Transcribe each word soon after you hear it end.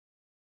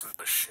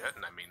shit,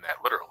 and I mean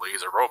that literally,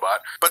 he's a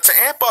robot. But to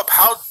amp up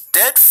how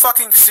dead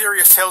fucking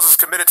serious Tails is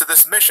committed to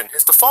this mission,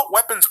 his default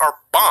weapons are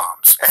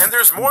bombs. And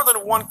there's more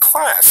than one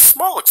class.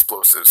 Small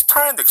explosives,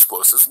 timed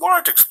explosives,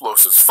 large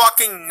explosives,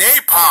 fucking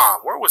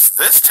napalm! Where was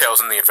this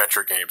Tails in the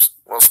adventure games?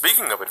 Well,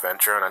 speaking of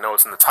adventure, and I know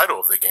it's in the title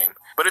of the game,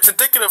 but it's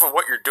indicative of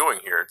what you're doing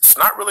here. It's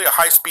not really a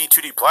high-speed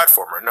 2D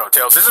platformer. No,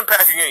 Tails isn't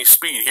packing any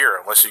speed here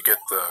unless you get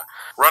the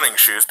running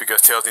shoes,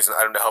 because Tails needs an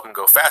item to help him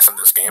go fast in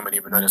this game, and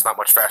even then it's not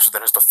much faster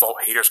than his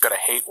default haters gotta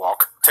hate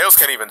walk. Tails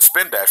can't even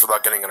spin dash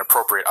without getting an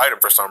appropriate item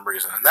for some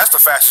reason, and that's the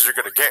fastest you're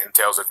gonna get in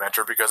Tails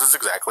Adventure because it's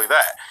exactly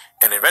that,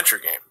 an adventure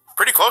game.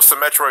 Pretty close to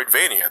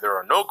Metroidvania. There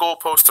are no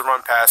goalposts to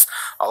run past,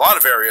 a lot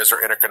of areas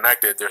are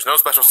interconnected, there's no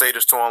special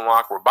stages to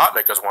unlock,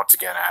 Robotnik is once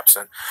again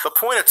absent. The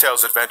point of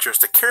Tails Adventure is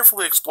to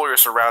carefully explore your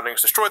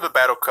surroundings, destroy the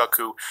battle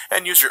cuckoo,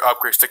 and use your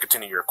upgrades to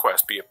continue your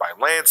quest, be it by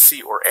land,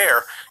 sea, or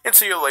air,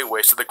 until you lay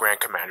waste to the Grand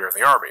Commander of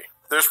the army.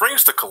 There's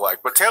rings to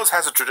collect, but Tails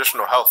has a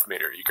traditional health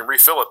meter. You can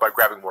refill it by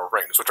grabbing more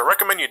rings, which I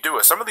recommend you do,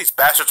 as some of these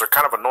bastards are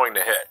kind of annoying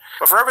to hit.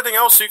 But for everything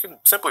else, you can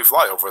simply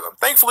fly over them.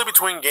 Thankfully,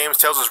 between games,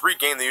 Tails has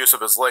regained the use of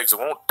his legs and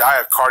won't die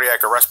of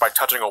cardiac arrest by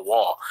touching a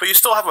wall, but you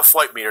still have a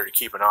flight meter to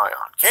keep an eye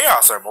on.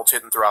 Chaos Emeralds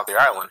hidden throughout the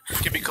island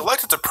can be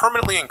collected to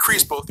permanently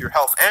increase both your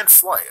health and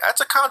flight.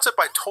 That's a concept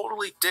I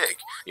totally dig.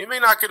 You may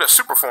not get a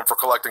super form for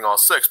collecting all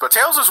 6, but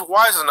Tails is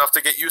wise enough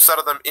to get use out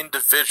of them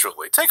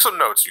individually. Take some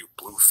notes, you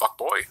blue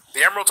fuckboy.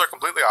 The emeralds are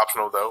completely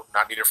optional though,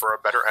 not needed for a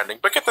better ending,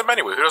 but get them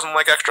anyway, who doesn't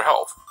like extra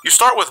health? You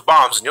start with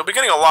bombs, and you'll be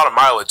getting a lot of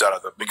mileage out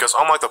of them, because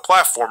unlike the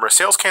platformers,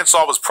 Tails can't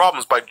solve his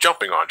problems by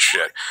jumping on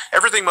shit.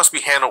 Everything must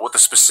be handled with a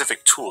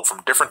specific tool,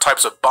 from different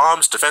types of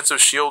bombs, defensive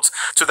shields,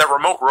 to that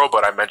remote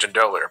robot I mentioned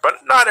earlier, but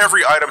not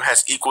every item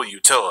has equal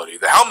utility.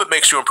 The helmet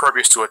makes you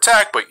impervious to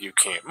attack, but you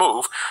can't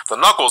move. The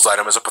Knuckles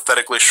item is a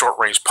pathetically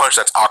short-range punch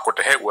that's awkward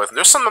to hit with, and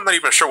there's some I'm not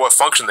even sure what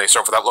function they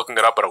serve without looking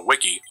it up at a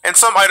wiki. And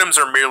some items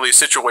are merely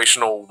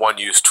situational,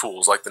 one-use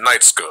tools, like the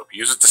Night Scope.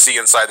 Use it to see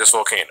inside this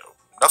volcano.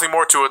 Nothing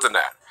more to it than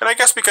that. And I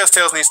guess because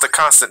Tails needs the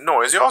constant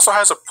noise, he also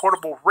has a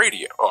portable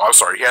radio.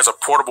 He has a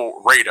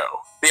portable radar.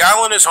 The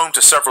island is home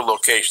to several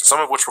locations, some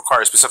of which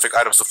require specific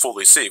items to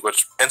fully see,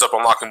 which ends up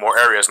unlocking more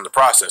areas in the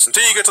process,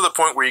 until you get to the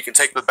point where you can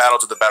take the battle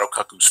to the Battle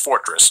Cuckoo's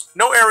fortress.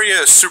 No area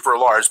is super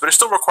large, but it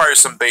still requires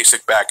some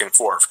basic back and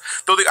forth,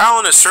 though the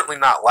island is certainly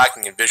not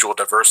lacking in visual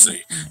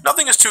diversity.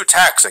 Nothing is too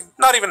taxing,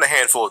 not even a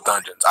handful of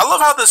dungeons. I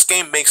love how this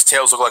game makes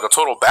Tails look like a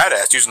total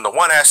badass using the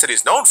one asset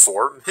he's known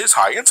for, his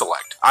high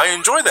intellect. I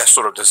enjoy that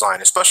sort of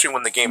design, especially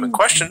when the game in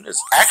question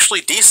is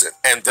actually decent,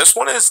 and this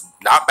one is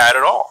not bad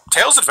at all.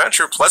 Tails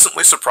Adventure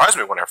pleasantly surprised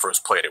me when I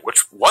first played it,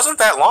 which wasn't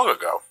that long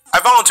ago. I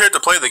volunteered to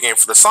play the game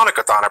for the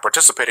Sonic-a-thon I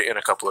participated in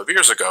a couple of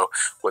years ago,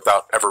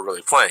 without ever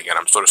really playing it.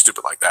 I'm sort of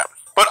stupid like that.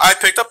 But I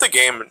picked up the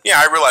game, and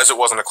yeah, I realized it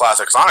wasn't a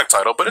classic Sonic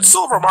title, but it's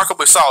still a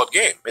remarkably solid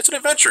game. It's an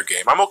adventure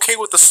game. I'm okay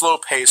with the slow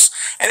pace,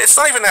 and it's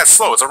not even that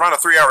slow. It's around a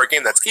 3-hour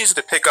game that's easy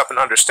to pick up and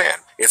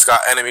understand. It's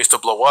got enemies to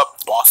blow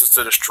up, bosses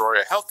to destroy,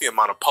 a healthy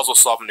amount of puzzle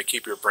solving to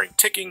keep your brain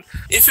ticking.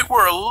 If it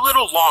were a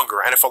little longer,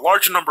 and if a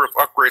larger number of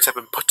upgrades had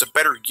been put to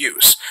better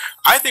use,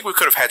 I think we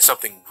could have had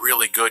something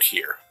really good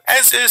here.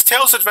 As is,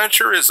 Tails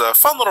Adventure is a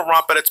fun little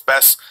romp at its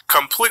best,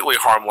 completely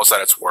harmless at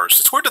its worst.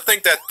 It's weird to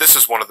think that this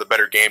is one of the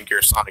better Game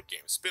Gear Sonic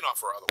games,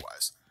 spin-off or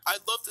otherwise.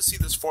 I'd love to see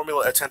this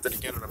formula attempted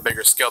again on a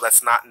bigger scale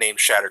that's not named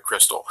Shattered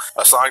Crystal.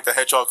 A Sonic the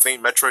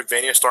Hedgehog-themed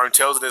Metroidvania starring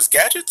Tails and his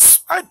gadgets?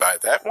 I'd buy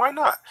that, why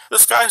not? The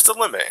sky's the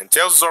limit, and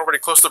Tails is already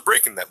close to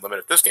breaking that limit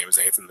if this game is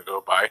anything to go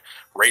by.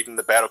 Raiding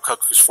the Battle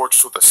Cuckoo's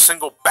fortress with a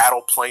single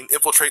battle plane,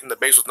 infiltrating the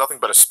base with nothing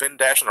but a spin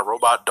dash and a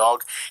robot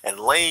dog,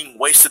 and laying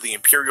waste to the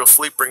Imperial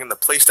fleet, bringing the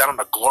place down in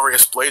a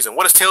glorious blaze. And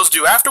what does Tails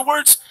do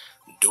afterwards?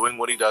 Doing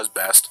what he does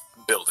best,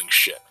 building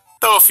shit.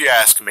 Though if you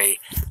ask me,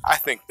 I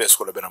think this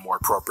would have been a more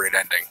appropriate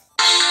ending.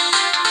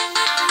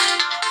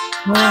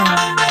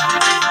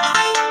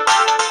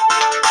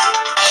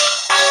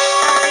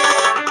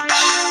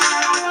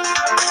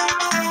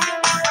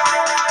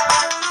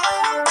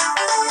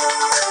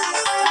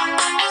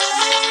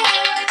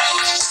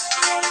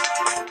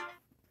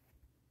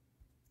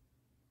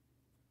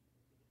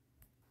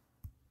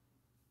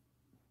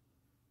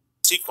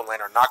 Sequel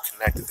and are not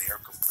connected, they are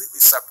completely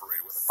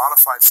separated with a bona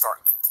fide start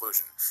and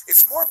conclusion.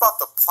 It's more about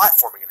the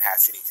platforming in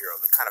Half Genie Hero,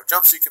 the kind of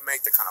jumps you can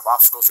make, the kind of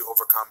obstacles you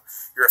overcome,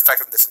 your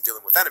effectiveness in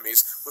dealing with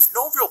enemies, with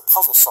no real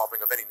puzzle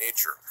solving of any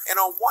nature.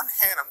 And on one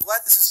hand, I'm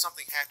glad this is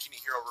something Half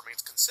Genie Hero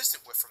remains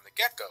consistent with from the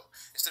get-go,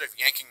 instead of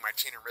yanking my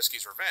chain and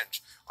Risky's revenge.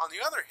 On the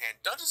other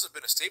hand, dungeons have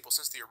been a staple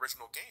since the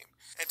original game,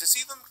 and to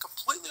see them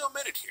completely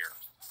omitted here,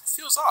 it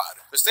feels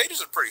odd. The stages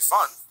are pretty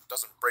fun.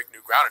 Doesn't break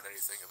new ground in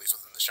anything, at least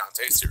within the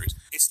Shantae series.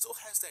 It still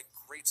has that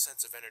great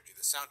sense of energy,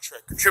 the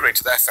soundtrack contributing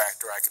to that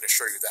factor. I can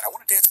assure you that. I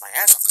want to dance my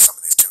ass off to some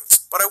of these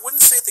tunes. But I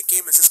wouldn't say the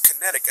game is as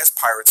kinetic as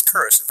Pirate's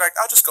Curse. In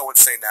fact, I'll just go and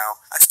say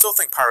now, I still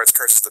think Pirate's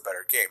Curse is the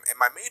better game. And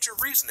my major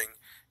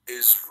reasoning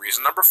is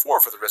reason number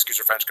 4 for the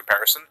Risky's Revenge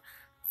comparison.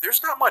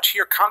 There's not much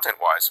here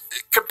content-wise,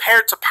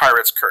 compared to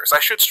Pirate's Curse. I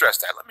should stress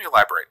that. Let me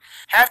elaborate.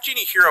 Half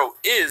Genie Hero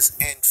is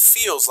and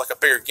feels like a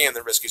bigger game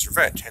than Risky's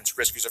Revenge, hence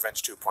Risky's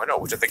Revenge 2.0,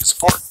 which I think is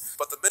important.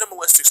 But the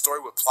minimalistic story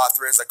with plot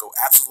threads that go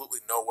absolutely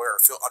nowhere or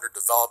feel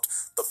underdeveloped,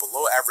 the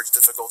below-average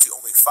difficulty,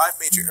 only 5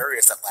 major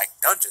areas that lack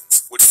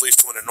dungeons, which leads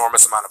to an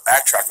enormous amount of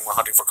backtracking while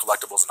hunting for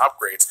collectibles and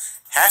upgrades,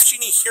 Half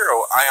Genie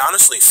Hero, I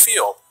honestly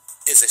feel,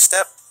 is a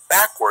step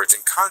backwards in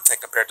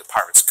content compared to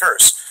Pirate's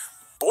Curse,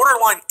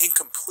 borderline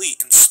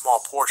incomplete in small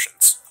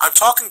portions. I'm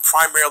talking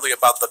primarily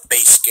about the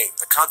base game,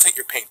 the content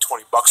you're paying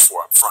 $20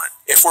 for up front.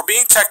 If we're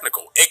being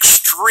technical,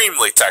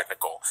 extremely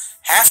technical,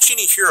 Half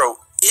Genie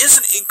Hero is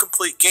an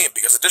incomplete game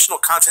because additional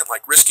content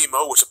like Risky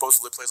Mode, which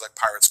supposedly plays like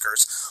Pirate's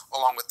Curse,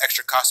 along with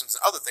extra costumes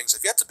and other things,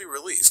 have yet to be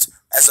released.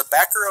 As a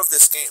backer of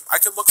this game, I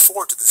can look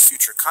forward to this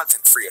future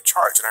content free of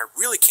charge, and I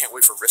really can't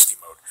wait for Risky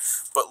Mode.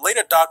 But late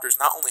adopters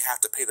not only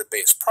have to pay the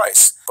base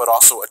price, but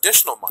also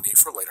additional money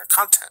for later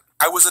content.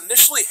 I was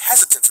initially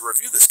hesitant to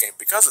review this game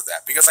because of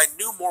that, because I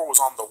knew more was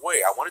on the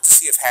way. I wanted to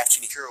see if Half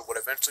Genie Hero would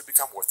eventually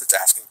become worth its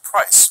asking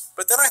price.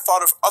 But then I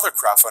thought of other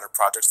crowdfunder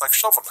projects like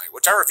Shovel Knight,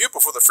 which I reviewed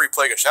before the free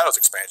Plague of Shadows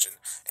expansion,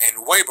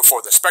 and way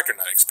before the Spectre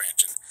Knight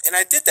expansion. And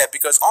I did that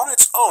because on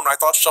its own, I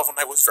thought Shovel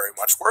Knight was very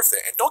much worth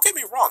it. And don't get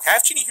me wrong,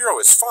 Half Genie Hero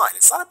is fine.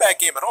 It's not a bad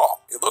game at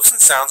all. It looks and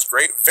sounds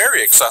great,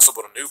 very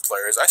accessible to new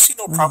players. I see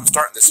no problem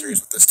starting this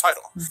series with this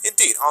title.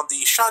 Indeed, on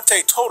the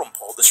Shantae totem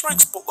pole, this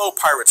ranks below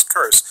Pirate's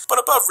Curse, but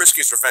above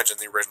Risky's Revenge and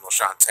the original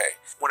Shantae.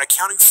 When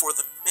accounting for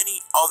the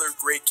many other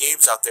great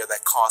games out there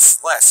that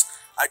cost less,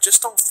 I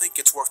just don't think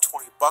it's worth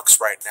 $20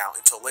 right now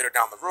until later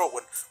down the road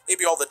when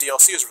maybe all the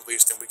DLC is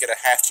released and we get a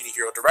Half Genie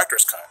Hero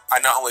Director's Cut. I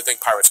not only think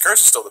Pirate's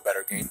Curse is still the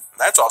better game,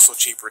 that's also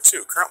cheaper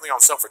too, currently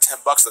on sale for $10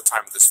 at the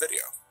time of this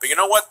video. But you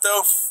know what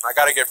though? I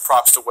gotta give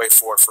props to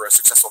WayForward for a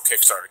successful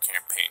Kickstarter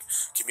campaign.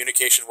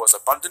 Communication was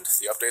abundant,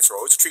 the updates are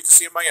always a treat to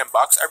see in my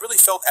inbox. I really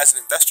felt as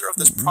an investor of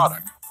this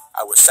product,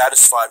 I was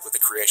satisfied with the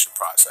creation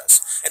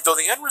process. And though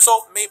the end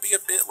result may be a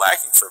bit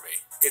lacking for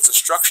me, it's a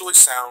structurally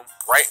sound,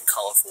 bright and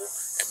colorful,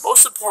 and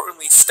most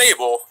importantly,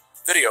 stable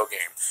video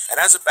game. And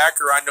as a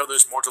backer, I know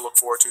there's more to look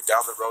forward to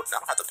down the road, and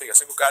I don't have to pay a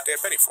single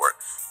goddamn penny for it.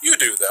 You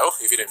do, though,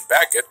 if you didn't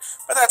back it,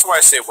 but that's why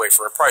I say wait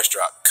for a price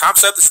drop.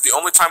 Concept, this is the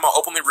only time I'll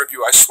openly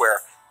review, I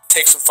swear.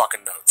 Take some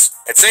fucking notes.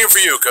 And same for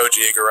you,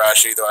 Koji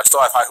Igarashi, though I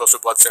still have high hopes for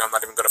Bloodstained, I'm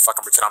not even gonna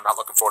fucking pretend I'm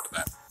not looking forward to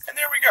that. And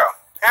there we go.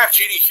 Half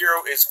Genie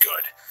Hero is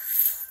good.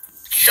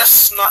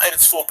 Just not at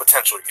its full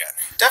potential yet.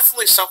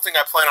 Definitely something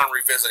I plan on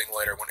revisiting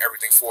later when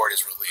everything for it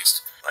is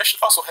released. I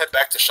should also head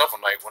back to Shovel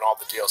Knight when all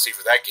the DLC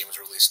for that game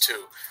is released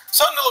too.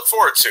 Something to look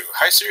forward to.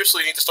 I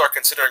seriously need to start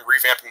considering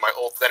revamping my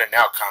old then and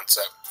now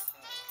concept.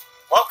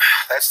 Well,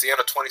 that's the end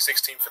of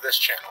 2016 for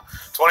this channel.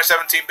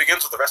 2017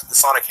 begins with the rest of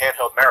the Sonic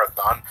Handheld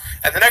Marathon,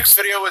 and the next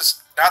video is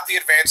not the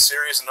Advanced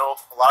series. I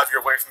know a lot of you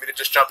are waiting for me to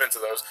just jump into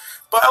those,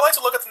 but I like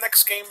to look at the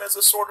next game as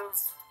a sort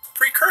of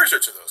precursor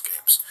to those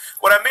games.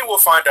 What I mean, we'll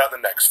find out in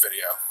the next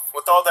video.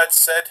 With all that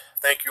said,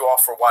 thank you all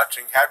for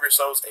watching. Have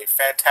yourselves a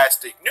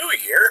fantastic new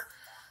year,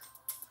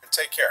 and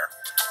take care.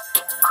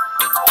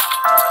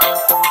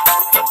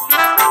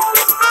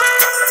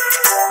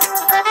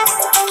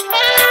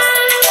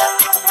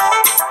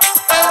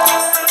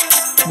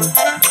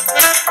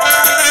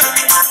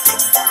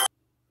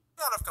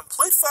 Out of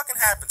complete fucking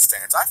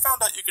happenstance, I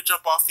found out you could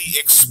jump off the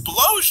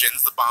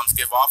explosions the bombs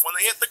give off when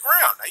they hit the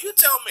ground. Now you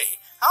tell me,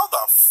 how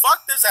the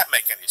fuck does that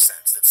make any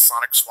sense? Did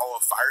Sonic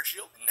swallow a fire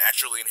shield,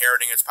 naturally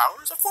inheriting its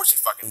powers? Of course he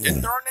fucking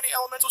didn't. There aren't any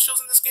elemental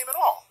shields in this game at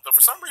all. Though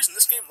for some reason,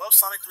 this game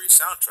loves Sonic 3's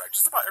soundtrack.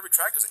 Just about every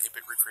track is an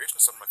 8-bit recreation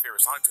of some of my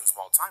favorite Sonic tunes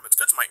of all time. It's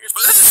good to my ears,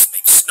 but this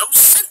makes no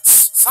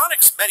sense.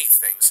 Sonic's many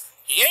things.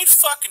 He ain't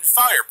fucking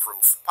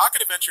fireproof.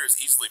 Pocket Adventure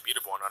is easily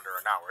beatable in under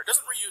an hour. It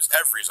doesn't reuse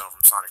every zone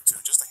from Sonic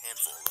 2, just a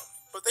handful of them.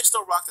 But they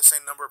still rock the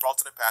same number of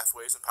alternate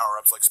pathways and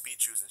power-ups like speed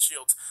shoes and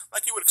shields,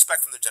 like you would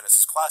expect from the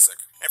Genesis Classic.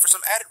 And for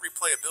some added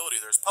replayability,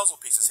 there's puzzle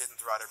pieces hidden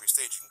throughout every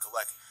stage you can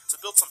collect to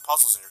build some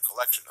puzzles in your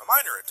collection, a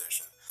minor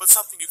addition, but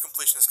something you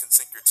completionists can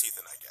sink your teeth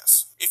in, I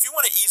guess. If you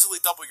want to easily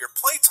double your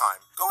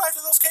playtime, go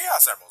after those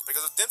Chaos Emeralds,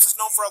 because Dimps is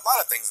known for a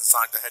lot of things in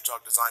Sonic the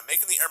Hedgehog design.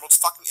 Making the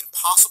emeralds fucking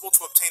impossible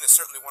to obtain is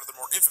certainly one of the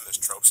more infamous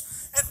tropes,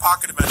 and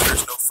Pocket Adventure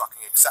is no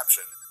fucking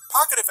exception.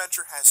 Pocket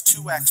Adventure has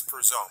 2 acts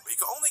per zone, but you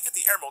can only get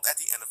the emerald at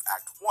the end of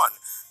Act 1,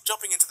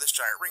 jumping into this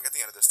giant ring at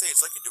the end of the stage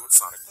like you do in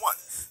Sonic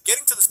 1.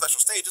 Getting to the special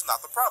stage is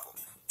not the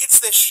problem.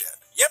 It's this shit.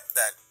 Yep,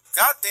 that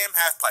goddamn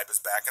half-pipe is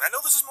back, and I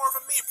know this is more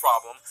of a me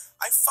problem.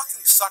 I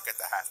fucking suck at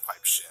the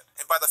half-pipe shit.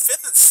 And by the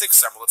 5th and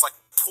 6th emerald, it's like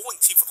pulling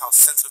teeth with how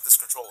sensitive this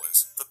control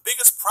is. The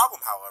biggest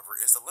problem, however,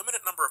 is the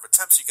limited number of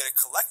attempts you get at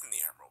collecting the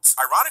emeralds.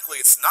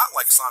 Ironically, it's not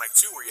like Sonic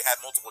 2 where you had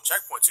multiple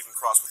checkpoints you can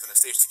cross within a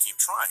stage to keep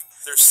trying.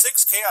 There's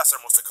 6 Chaos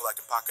Emeralds to collect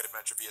in Pocket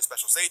Adventure via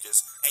special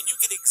stages, and you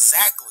get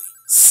exactly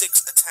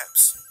 6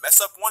 attempts.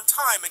 Mess up one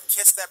time and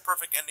kiss that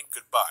perfect ending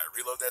goodbye.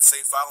 Reload that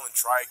save file and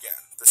try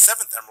again. The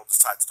 7th emerald is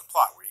tied to the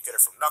plot, where you get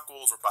it from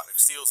Knuckles, Robotnik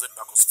steals it,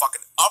 Knuckles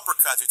fucking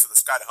uppercuts you to the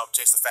sky to help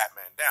chase the fat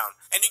man down,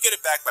 and you get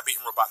it back by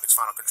beating Robotnik's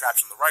final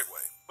contraption the right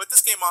way. But this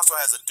game also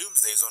has a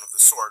Doomsday Zone of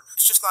the sort.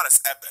 It's just not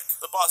as epic.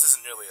 The boss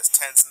isn't nearly as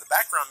tense, and the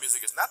background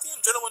music is not the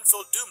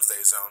adrenaline-filled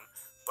Doomsday Zone,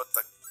 but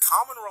the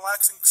calm and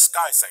relaxing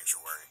Sky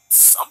Sanctuary.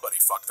 Somebody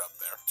fucked up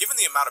there. Given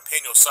the amount of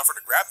pain you'll suffer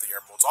to grab the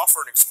emeralds, all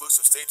for an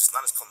exclusive stage is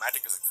not as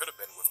climactic as it could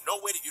have been, with no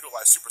way to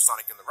utilize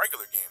Supersonic in the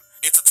regular game.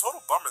 It's a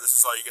total bummer this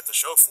is all you get to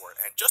show for it,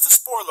 and just a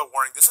spoiler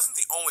warning, this isn't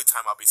the only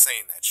time I'll be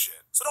saying that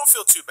shit. So don't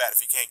feel too bad if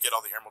you can't get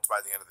all the emeralds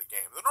by the end of the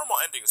game. The normal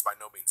ending is by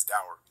no means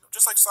dour,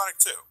 just like Sonic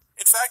 2.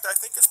 In fact, I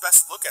think it's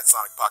best to look at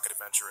Sonic Pocket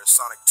Adventure as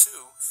Sonic 2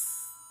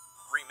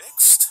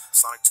 remixed,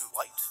 Sonic 2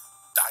 Lite,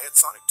 Diet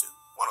Sonic 2,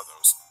 one of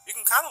those. You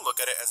can kind of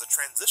look at it as a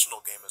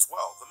transitional game as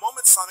well, the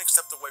moment Sonic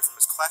stepped away from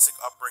his classic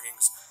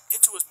upbringings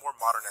into his more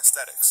modern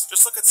aesthetics.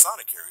 Just look at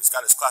Sonic here, he's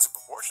got his classic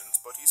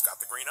proportions, but he's got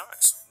the green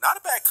eyes. Not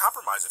a bad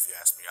compromise if you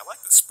ask me, I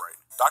like this sprite.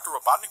 Dr.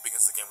 Robotnik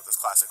begins the game with his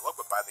classic look,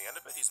 but by the end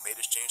of it, he's made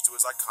his change to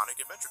his iconic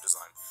adventure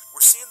design.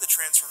 We're seeing the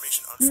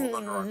transformation unfold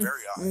under our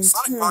very eyes.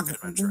 Sonic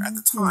Pocket Adventure, at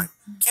the time,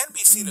 can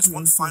be seen as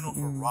one final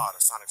hurrah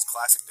to Sonic's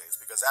classic days,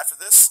 because after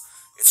this,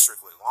 it's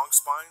strictly long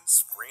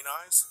spines, green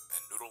eyes,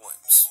 and noodle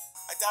limbs.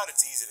 I doubt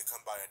it's easy to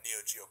come by a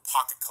Neo Geo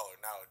Pocket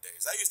Color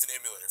nowadays. I used an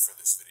emulator for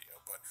this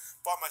video, but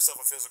bought myself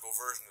a physical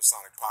version of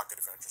Sonic Pocket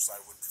Adventure so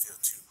I wouldn't feel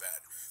too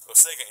bad. Though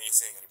Sega ain't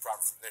seeing any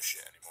profit from this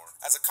shit anymore.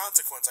 As a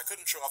consequence, I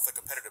couldn't show off the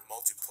competitive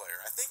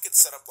multiplayer. I think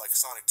it's set up like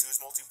Sonic 2's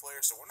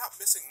multiplayer, so we're not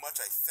missing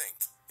much, I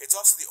think. It's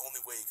also the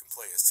only way you can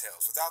play as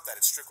Tails. Without that,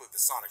 it's strictly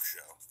the Sonic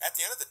show. At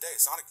the end of the day,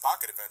 Sonic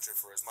Pocket Adventure,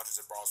 for as much as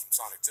it borrows from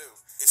Sonic 2,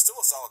 is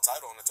still a solid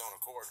title in its own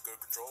accord.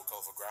 Good control,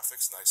 colorful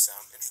graphics, nice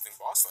sound, interesting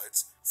boss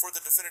fights. For the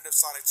definitive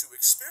Sonic 2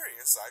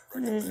 experience, I'd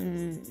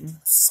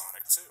recommend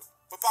Sonic 2.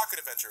 But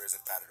Pocket Adventure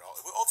isn't bad at all.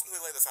 It will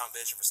ultimately lay the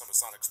foundation for some of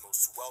Sonic's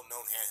most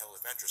well-known handheld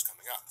adventures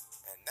coming up.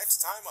 And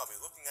next time, I'll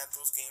be looking at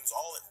those games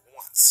all at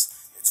once.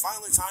 It's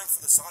finally time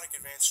for the Sonic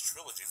Advance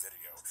Trilogy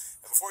video.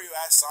 And before you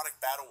ask, Sonic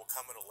Battle will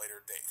come at a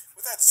later date.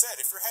 With that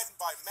said, if you're heading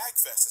by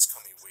MagFest this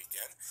coming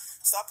weekend,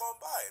 stop on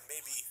by and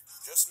maybe,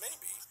 just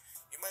maybe,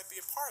 you might be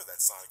a part of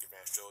that Sonic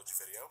Advance Trilogy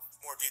video.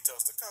 More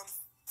details to come,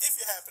 if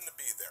you happen to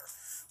be there.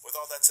 With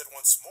all that said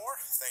once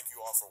more, thank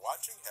you all for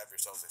watching. Have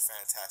yourselves a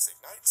fantastic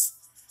night,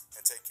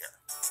 and take care.